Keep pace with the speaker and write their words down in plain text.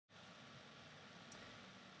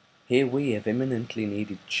Here we have imminently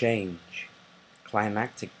needed change,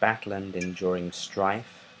 climactic battle and enduring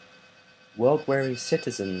strife, world-weary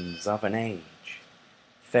citizens of an age,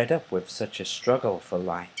 fed up with such a struggle for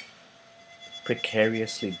life,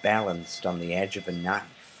 precariously balanced on the edge of a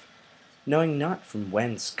knife, knowing not from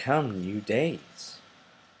whence come new days,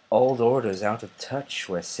 old orders out of touch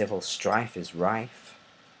where civil strife is rife,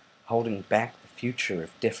 holding back the future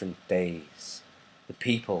of different days, the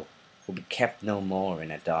people will be kept no more in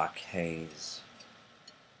a dark haze.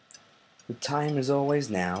 The time is always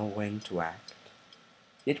now when to act,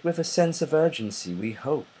 yet with a sense of urgency we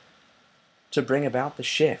hope to bring about the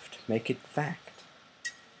shift, make it fact,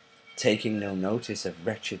 taking no notice of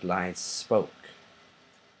wretched lies spoke,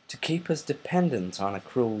 to keep us dependent on a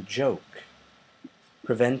cruel joke,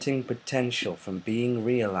 preventing potential from being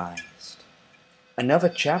realized. Another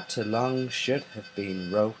chapter long should have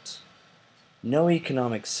been wrote. No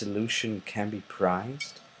economic solution can be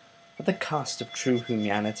prized at the cost of true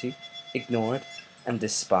humanity, ignored and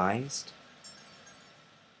despised.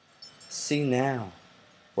 See now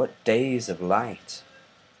what days of light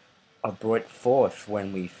are brought forth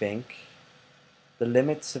when we think the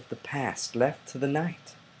limits of the past left to the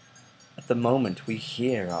night. At the moment we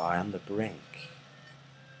here are on the brink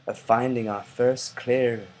of finding our first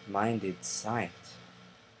clear-minded sight,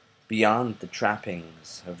 beyond the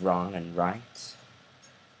trappings of wrong and right.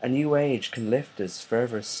 A new age can lift us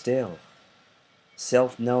further still.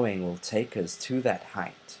 Self-knowing will take us to that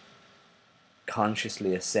height,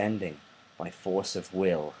 consciously ascending by force of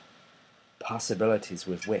will, possibilities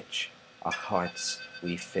with which our hearts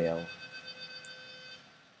we fill.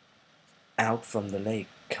 Out from the lake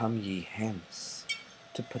come ye hence,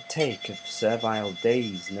 to partake of servile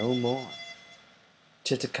days no more.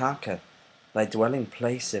 Titicaca, thy dwelling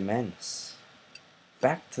place immense,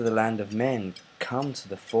 back to the land of men come to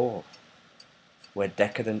the fore, where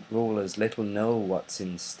decadent rulers little know what's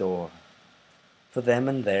in store. For them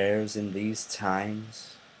and theirs in these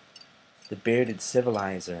times, the bearded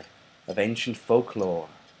civilizer of ancient folklore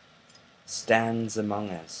stands among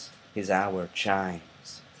us, his hour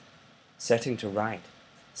chimes, setting to right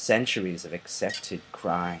centuries of accepted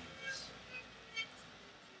crimes.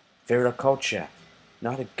 Viracocha,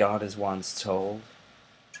 not a god as once told,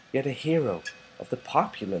 yet a hero of the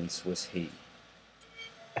populace was he,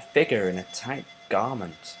 a figure in a tight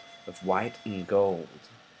garment of white and gold,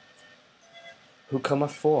 who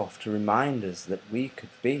cometh forth to remind us that we could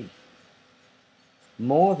be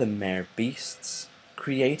more than mere beasts,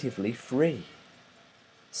 creatively free,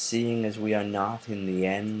 seeing as we are not in the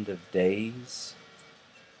end of days,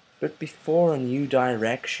 but before a new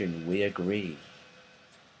direction we agree,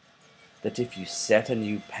 that if you set a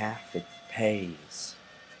new path it pays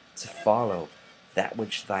to follow that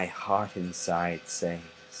which thy heart inside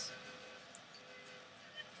says.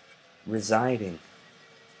 Residing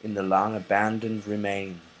in the long abandoned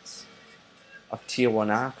remains of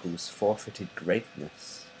Tiwanaku's forfeited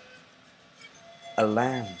greatness, a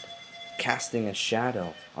land casting a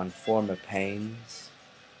shadow on former pains,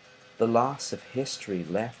 the loss of history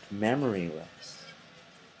left memoryless,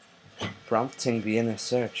 prompting the inner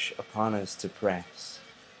search upon us to press,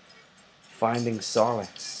 finding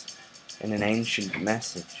solace in an ancient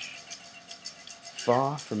message.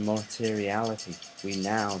 Far from materiality we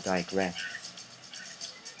now digress,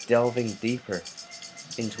 delving deeper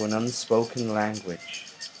into an unspoken language,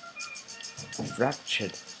 of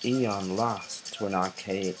wretched eon lost to an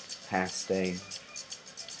archaic past age.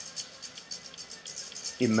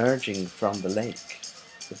 Emerging from the lake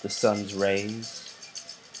with the sun's rays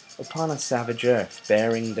upon a savage earth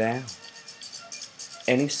bearing down,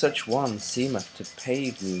 any such one seemeth to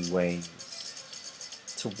pave new ways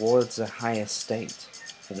towards a higher state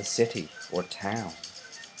for the city or town,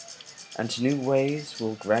 and new ways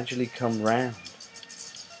will gradually come round,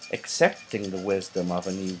 accepting the wisdom of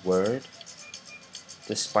a new word,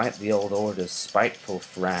 despite the old order's spiteful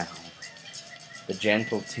frown. The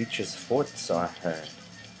gentle teacher's thoughts are heard,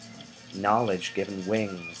 knowledge given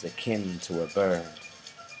wings akin to a bird.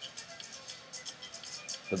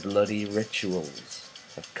 The bloody rituals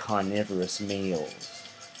of carnivorous meals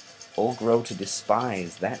all grow to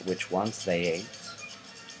despise that which once they ate.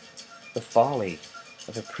 The folly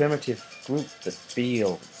of a primitive group that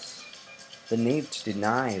feels the need to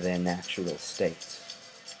deny their natural state,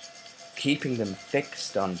 keeping them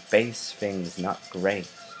fixed on base things not great.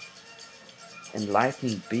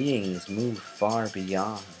 Enlightened beings move far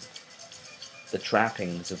beyond the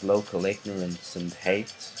trappings of local ignorance and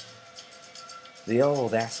hate. The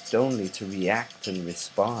old asked only to react and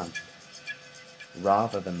respond,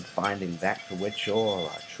 rather than finding that for which all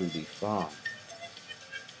are truly fond.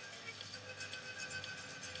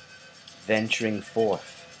 Venturing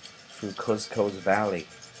forth through Cuzco's valley,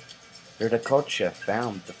 Viracocha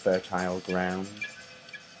found the fertile ground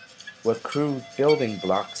where crude building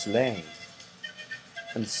blocks lay,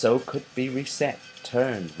 and so could be reset,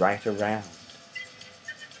 turned right around,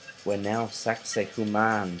 where now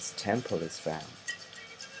Sacsayhuaman's temple is found,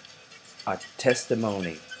 a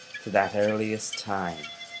testimony to that earliest time,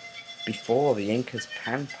 before the Inca's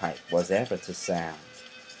panpipe was ever to sound,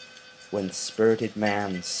 when spirited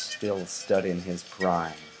man still stood in his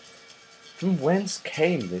prime. From whence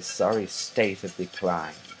came this sorry state of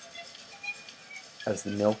decline? As the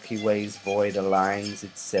Milky Way's void aligns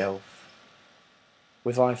itself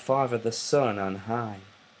with our Father the Sun on high,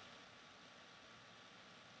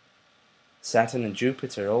 Saturn and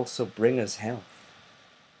Jupiter also bring us health.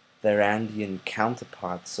 Their Andean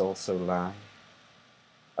counterparts also lie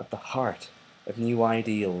at the heart of new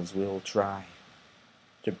ideals. We'll try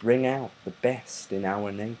to bring out the best in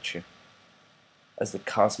our nature, as the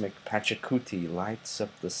cosmic Pachacuti lights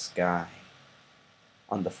up the sky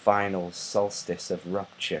on the final solstice of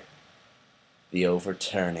rupture, the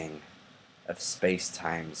overturning of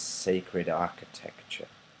space-time's sacred architecture.